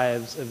to the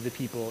lives of the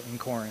people in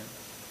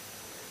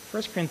Corinth.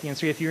 1 Corinthians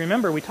 3, if you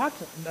remember, we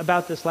talked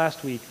about this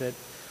last week, that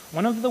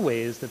one of the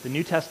ways that the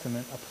New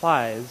Testament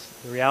applies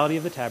the reality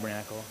of the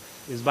tabernacle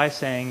is by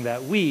saying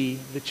that we,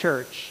 the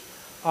church,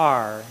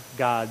 are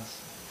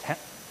God's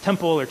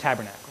temple or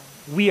tabernacle.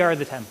 We are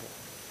the temple.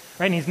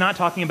 Right? And he's not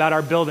talking about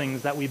our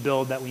buildings that we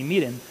build, that we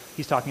meet in.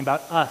 He's talking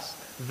about us,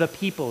 the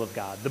people of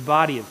God, the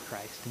body of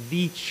Christ,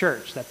 the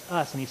church. That's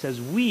us. And he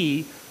says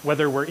we,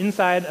 whether we're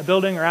inside a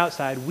building or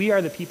outside, we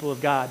are the people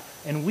of God,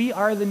 and we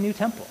are the new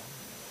temple.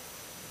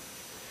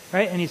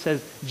 Right? And he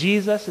says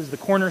Jesus is the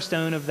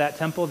cornerstone of that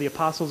temple. The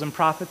apostles and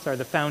prophets are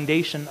the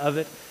foundation of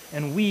it.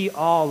 And we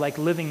all, like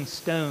living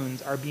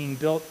stones, are being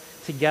built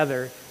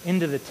together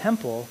into the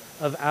temple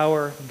of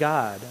our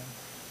God.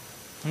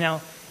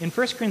 Now, in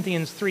 1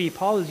 Corinthians 3,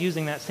 Paul is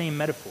using that same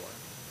metaphor.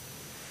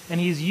 And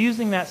he's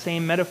using that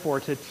same metaphor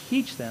to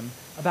teach them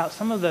about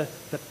some of the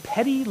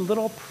petty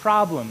little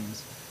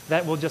problems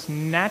that will just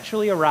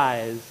naturally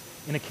arise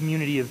in a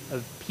community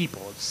of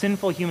people, of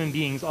sinful human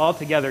beings all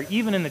together,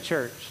 even in the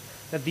church,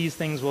 that these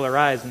things will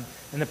arise.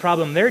 And the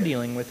problem they're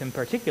dealing with in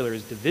particular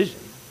is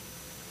division.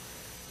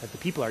 That the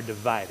people are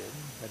divided.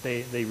 That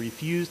they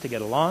refuse to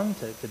get along,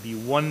 to be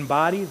one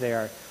body. They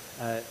are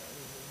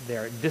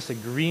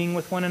disagreeing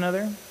with one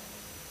another.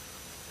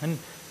 And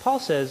Paul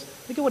says,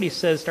 look at what he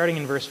says starting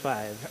in verse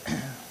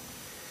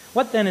 5.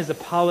 What then is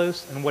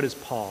Apollos and what is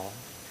Paul?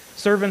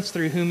 Servants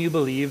through whom you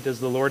believed as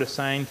the Lord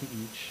assigned to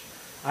each.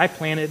 I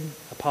planted,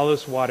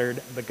 Apollos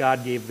watered, but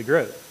God gave the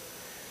growth.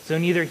 So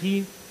neither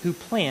he who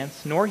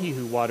plants nor he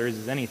who waters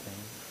is anything,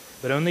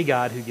 but only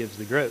God who gives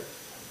the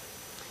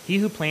growth. He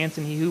who plants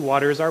and he who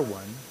waters are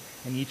one,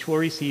 and each will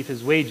receive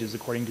his wages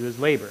according to his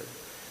labor.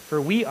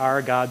 For we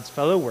are God's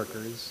fellow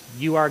workers,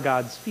 you are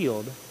God's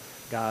field,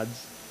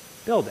 God's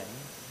building.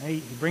 And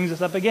he brings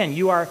us up again.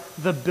 You are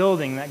the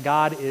building that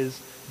God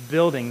is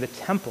building, the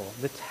temple,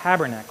 the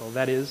tabernacle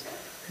that is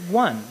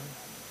one.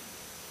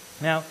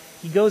 Now,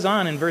 he goes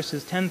on in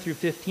verses 10 through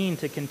 15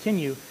 to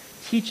continue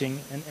teaching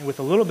and with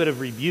a little bit of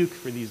rebuke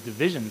for these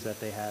divisions that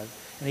they have.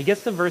 And he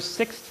gets to verse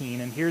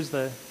 16, and here's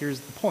the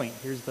point.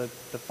 Here's the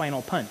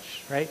final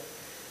punch, right?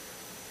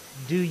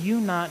 Do you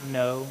not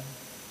know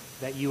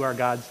that you are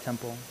God's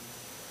temple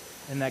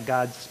and that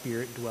God's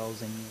Spirit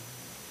dwells in you?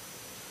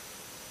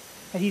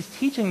 And he's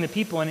teaching the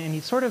people, and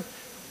he's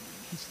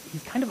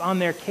kind of on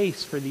their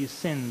case for these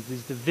sins,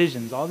 these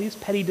divisions, all these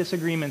petty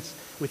disagreements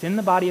within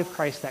the body of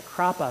Christ that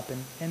crop up,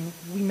 and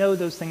we know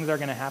those things are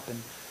going to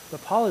happen.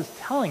 But Paul is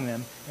telling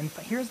them, and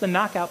here's the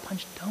knockout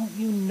punch, don't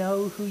you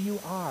know who you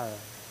are?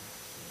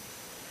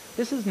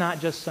 This is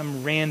not just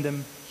some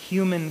random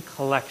human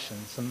collection,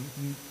 some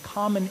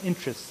common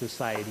interest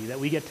society that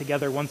we get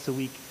together once a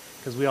week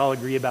because we all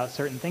agree about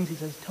certain things. He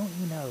says, don't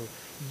you know,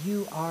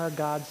 you are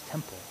God's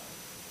temple.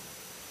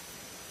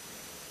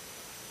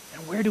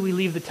 And where do we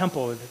leave the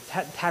temple?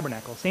 The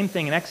tabernacle. Same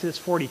thing in Exodus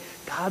 40.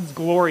 God's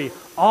glory,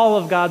 all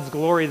of God's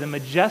glory, the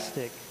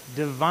majestic,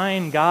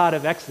 divine God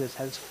of Exodus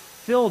has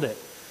filled it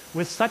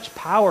with such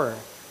power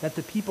that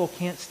the people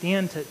can't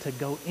stand to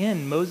go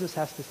in. Moses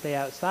has to stay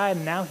outside,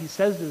 and now he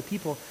says to the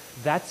people,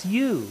 that's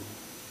you.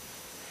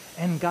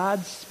 And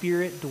God's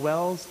Spirit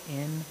dwells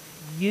in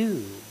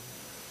you.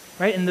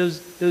 Right? And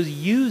those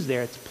yous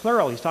there, it's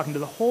plural. He's talking to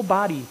the whole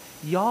body.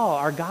 Y'all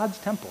are God's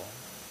temple.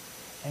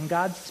 And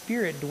God's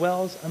Spirit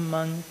dwells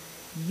among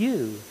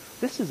you.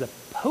 This is a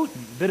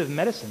potent bit of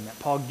medicine that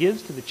Paul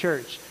gives to the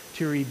church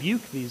to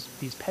rebuke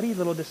these petty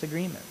little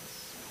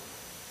disagreements.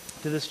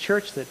 To this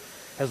church that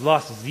has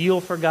lost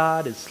zeal for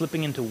God, is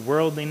slipping into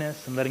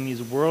worldliness and letting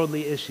these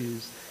worldly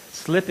issues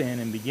slip in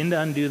and begin to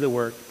undo the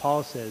work,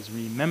 Paul says,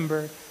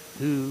 remember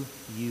who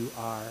you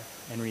are,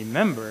 and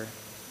remember,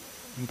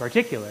 in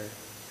particular,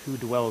 who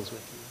dwells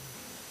with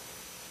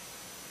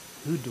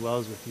you. Who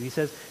dwells with you? He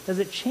says, does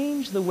it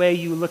change the way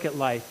you look at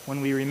life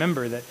when we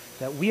remember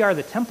that we are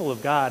the temple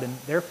of God, and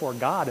therefore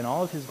God in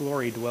all of his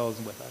glory dwells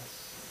with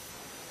us?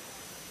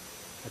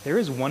 That there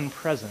is one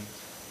present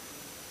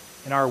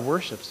in our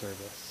worship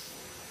service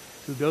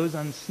who goes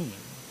unseen,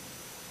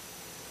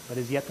 but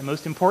is yet the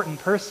most important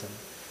person.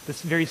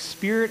 This very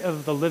Spirit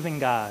of the living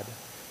God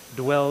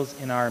dwells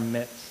in our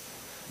midst.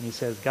 And he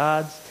says,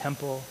 God's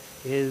temple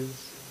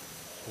is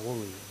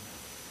holy.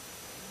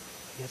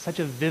 He has such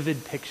a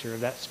vivid picture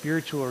of that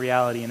spiritual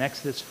reality in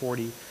Exodus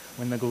 40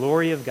 when the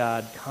glory of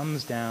God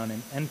comes down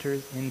and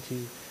enters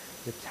into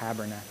the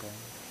tabernacle.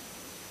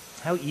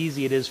 How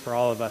easy it is for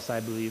all of us, I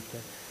believe,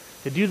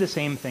 to do the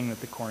same thing that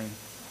the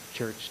Corinth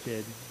church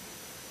did.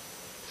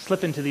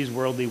 Slip into these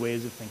worldly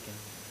ways of thinking.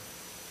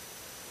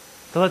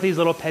 To let these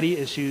little petty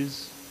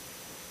issues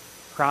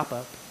crop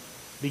up,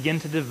 begin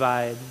to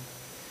divide,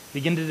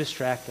 begin to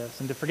distract us,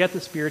 and to forget the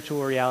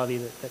spiritual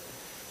reality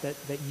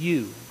that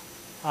you,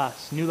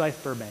 us, New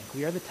Life Burbank,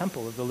 we are the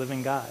temple of the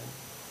living God.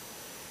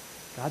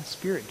 God's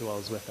Spirit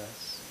dwells with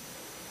us.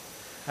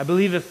 I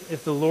believe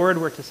if the Lord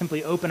were to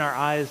simply open our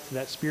eyes to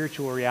that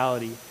spiritual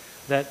reality,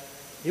 that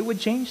it would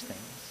change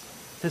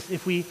things.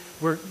 If we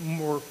were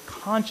more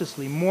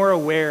consciously, more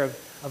aware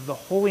of the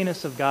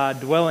holiness of God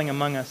dwelling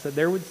among us, that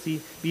there would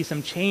be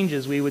some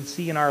changes we would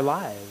see in our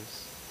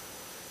lives.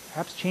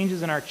 Perhaps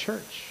changes in our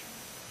church.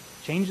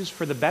 Changes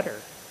for the better.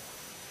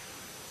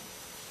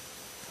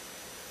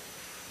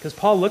 Because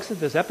Paul looks at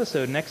this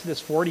episode in Exodus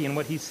 40, and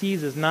what he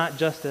sees is not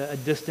just a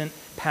distant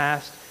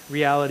past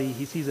reality.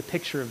 He sees a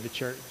picture of the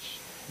church.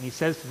 And he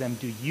says to them,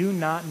 do you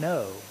not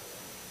know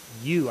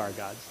you are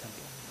God's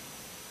temple?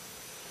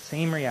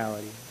 Same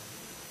reality.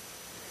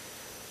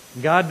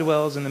 God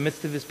dwells in the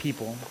midst of his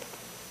people.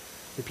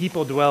 The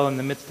people dwell in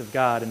the midst of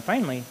God. And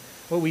finally,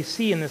 what we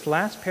see in this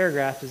last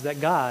paragraph is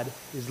that God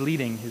is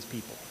leading his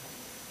people.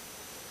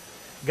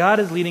 God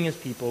is leading his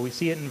people. We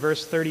see it in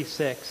verse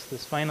 36,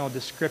 this final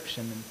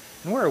description.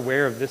 And we're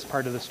aware of this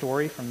part of the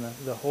story from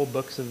the whole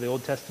books of the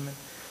Old Testament.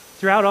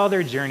 Throughout all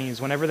their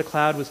journeys, whenever the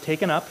cloud was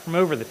taken up from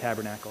over the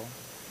tabernacle,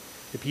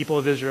 the people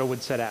of Israel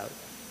would set out.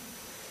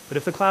 But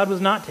if the cloud was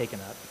not taken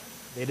up,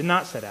 they did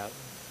not set out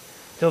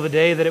till the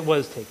day that it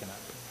was taken up.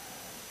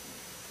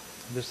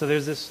 So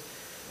there's this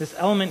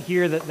element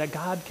here that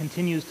God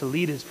continues to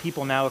lead his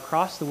people now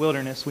across the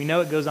wilderness. We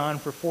know it goes on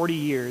for 40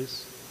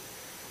 years.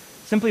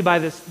 simply by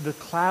the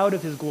cloud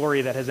of his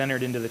glory that has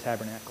entered into the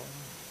tabernacle.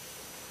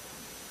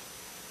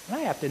 And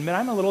I have to admit,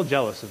 I'm a little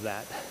jealous of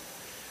that.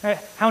 Right?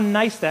 How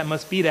nice that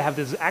must be to have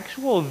this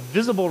actual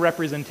visible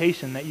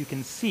representation that you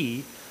can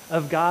see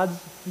of God's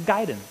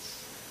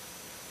guidance,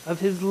 of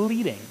his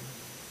leading,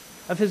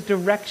 of his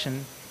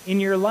direction in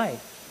your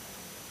life.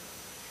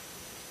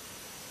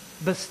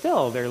 But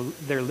still,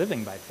 they're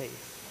living by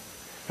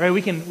faith. Right?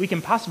 We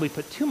can possibly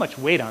put too much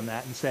weight on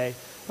that and say,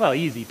 well,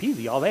 easy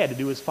peasy, all they had to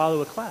do was follow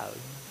a cloud.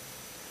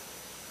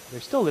 They're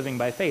still living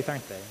by faith,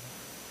 aren't they?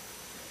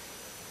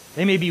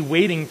 They may be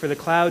waiting for the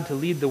cloud to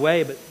lead the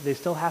way, but they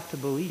still have to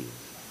believe.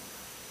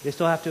 They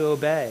still have to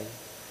obey.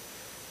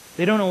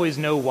 They don't always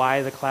know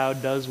why the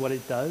cloud does what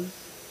it does.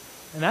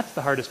 And that's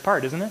the hardest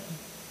part, isn't it?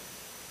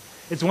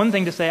 It's one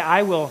thing to say,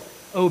 I will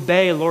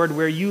obey, Lord,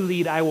 where you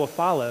lead, I will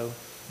follow.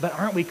 But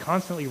aren't we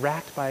constantly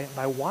racked by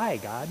why,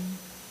 God?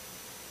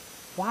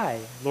 Why?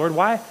 Lord,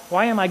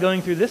 why am I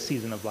going through this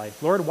season of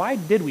life? Lord, why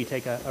did we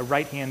take a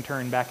right-hand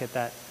turn back at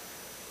that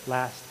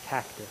last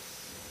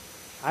cactus?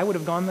 I would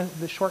have gone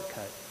the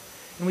shortcut.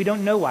 And we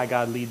don't know why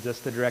God leads us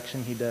the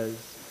direction he does.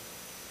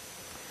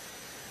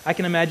 I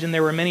can imagine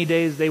there were many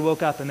days they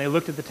woke up and they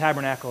looked at the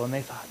tabernacle and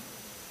they thought,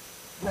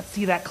 let's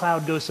see that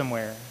cloud go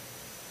somewhere.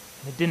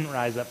 And it didn't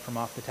rise up from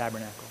off the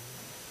tabernacle.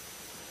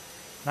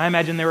 And I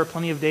imagine there were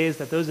plenty of days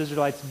that those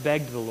Israelites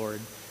begged the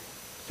Lord,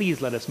 please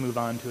let us move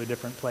on to a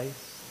different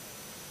place.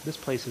 This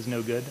place is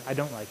no good. I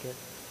don't like it.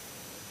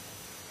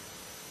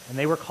 And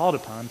they were called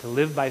upon to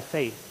live by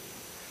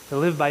faith, to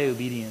live by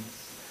obedience,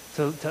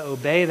 to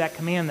obey that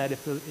command that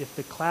if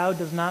the cloud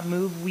does not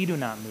move, we do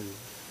not move.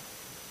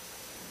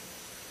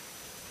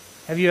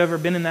 Have you ever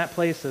been in that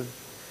place of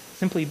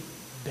simply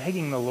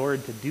begging the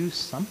Lord to do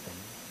something,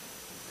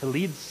 to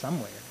lead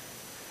somewhere,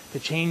 to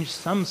change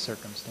some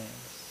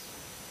circumstance?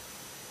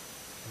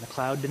 And the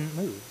cloud didn't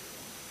move.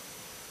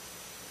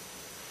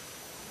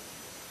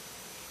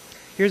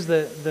 Here's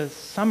the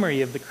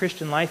summary of the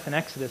Christian life in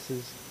Exodus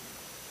is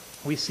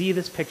we see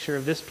this picture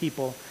of this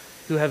people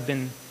who have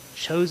been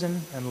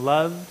chosen and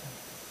loved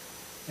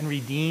and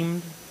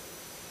redeemed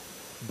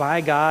by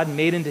God,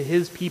 made into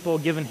his people,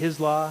 given his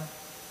law.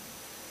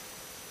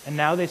 And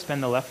now they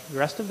spend the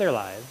rest of their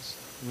lives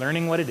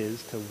learning what it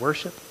is to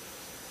worship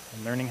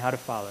and learning how to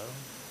follow,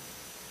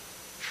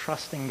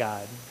 trusting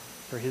God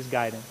for his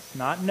guidance,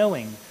 not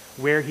knowing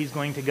where he's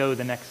going to go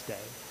the next day,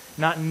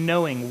 not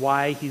knowing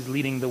why he's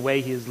leading the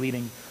way he is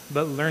leading,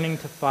 but learning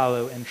to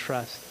follow and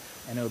trust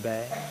and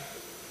obey.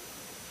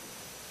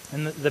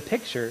 And the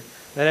picture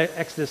that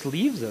Exodus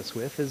leaves us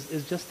with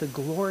is just the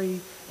glory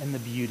and the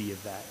beauty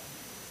of that.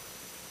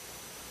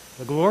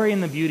 The glory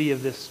and the beauty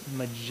of this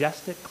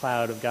majestic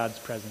cloud of God's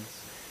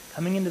presence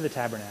coming into the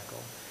tabernacle,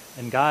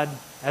 and God,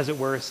 as it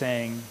were,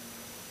 saying,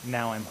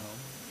 now I'm home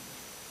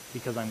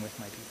because I'm with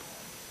my people.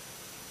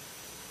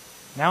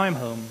 Now I'm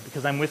home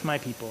because I'm with my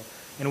people,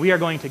 and we are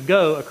going to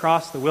go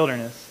across the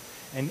wilderness,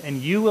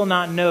 and you will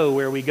not know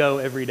where we go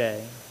every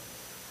day,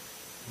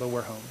 but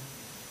we're home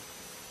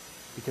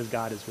because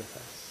God is with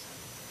us.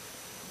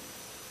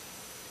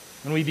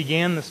 When we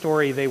began the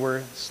story, they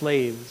were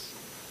slaves.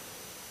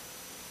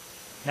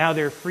 Now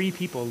they're free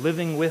people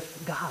living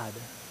with God,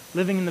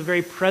 living in the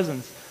very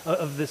presence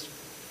of this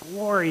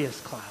glorious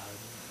cloud.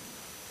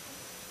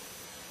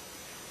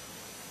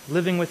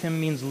 Living with him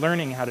means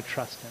learning how to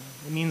trust him.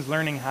 It means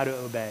learning how to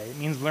obey. It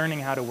means learning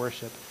how to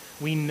worship.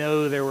 We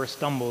know there were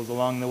stumbles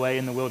along the way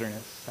in the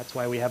wilderness. That's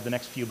why we have the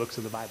next few books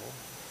of the Bible.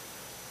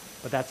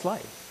 But that's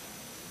life.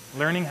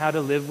 Learning how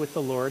to live with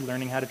the Lord,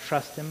 learning how to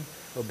trust him,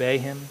 obey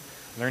him,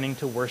 learning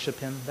to worship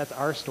him. That's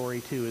our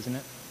story too, isn't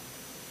it?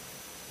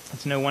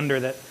 It's no wonder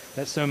that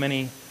so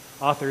many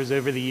authors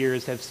over the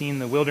years have seen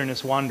the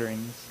wilderness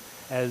wanderings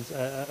as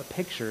a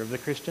picture of the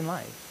Christian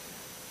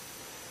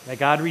life. That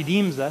God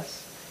redeems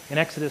us in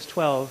Exodus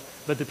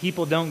 12, but the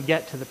people don't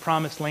get to the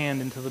promised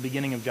land until the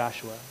beginning of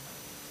Joshua.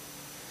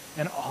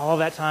 And all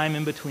that time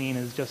in between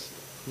is just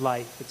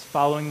life. It's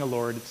following the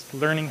Lord. It's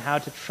learning how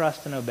to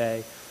trust and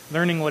obey,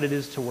 learning what it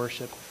is to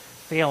worship,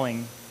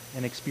 failing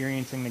and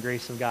experiencing the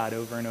grace of God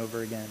over and over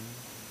again.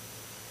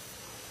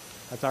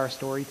 That's our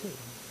story too.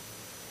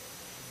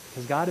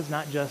 Because God is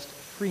not just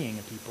freeing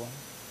a people,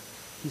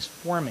 he's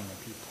forming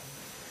a people.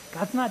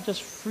 God's not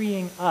just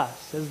freeing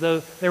us as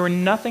though there were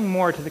nothing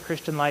more to the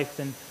Christian life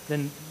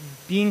than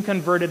being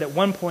converted at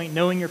one point,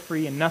 knowing you're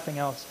free and nothing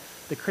else.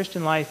 The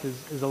Christian life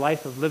is a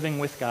life of living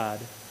with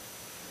God,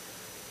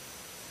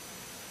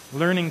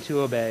 learning to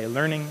obey,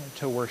 learning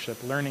to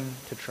worship, learning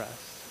to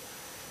trust.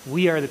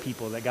 We are the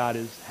people that God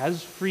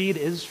has freed,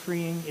 is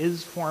freeing,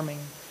 is forming,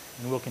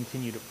 and will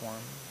continue to form.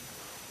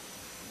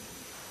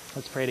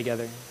 Let's pray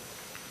together.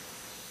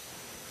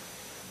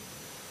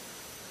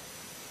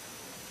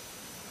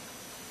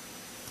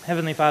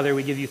 Heavenly Father,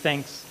 we give you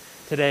thanks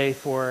today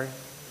for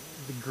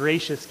the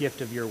gracious gift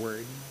of your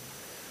word.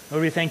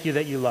 Lord, we thank you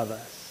that you love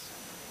us.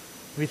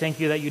 We thank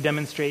you that you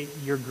demonstrate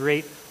your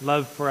great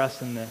love for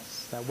us in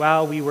this, that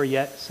while we were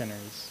yet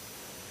sinners,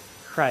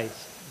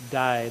 Christ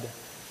died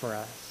for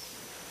us.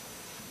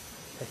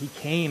 That he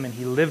came and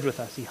he lived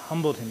with us. He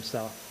humbled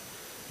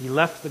himself He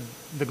left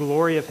the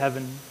glory of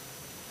heaven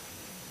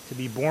to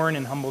be born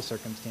in humble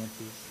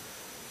circumstances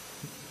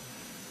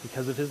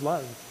because of his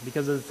love,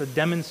 because it's a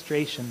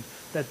demonstration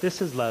that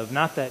this is love,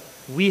 not that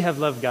we have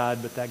loved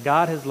God, but that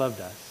God has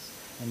loved us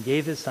and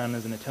gave his Son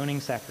as an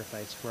atoning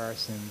sacrifice for our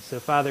sins. So,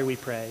 Father, we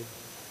pray,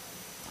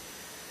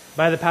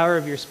 by the power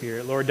of your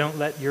Spirit, Lord, don't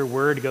let your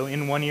word go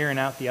in one ear and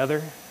out the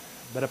other,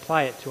 but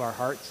apply it to our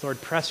hearts.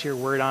 Lord, press your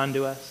word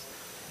onto us,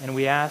 and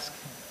we ask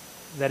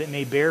that it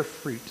may bear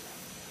fruit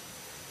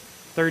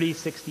 30,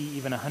 60,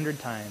 even 100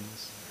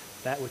 times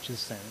that which is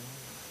sown.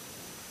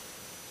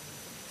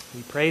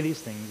 We pray these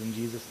things in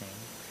Jesus'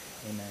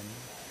 name.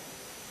 Amen.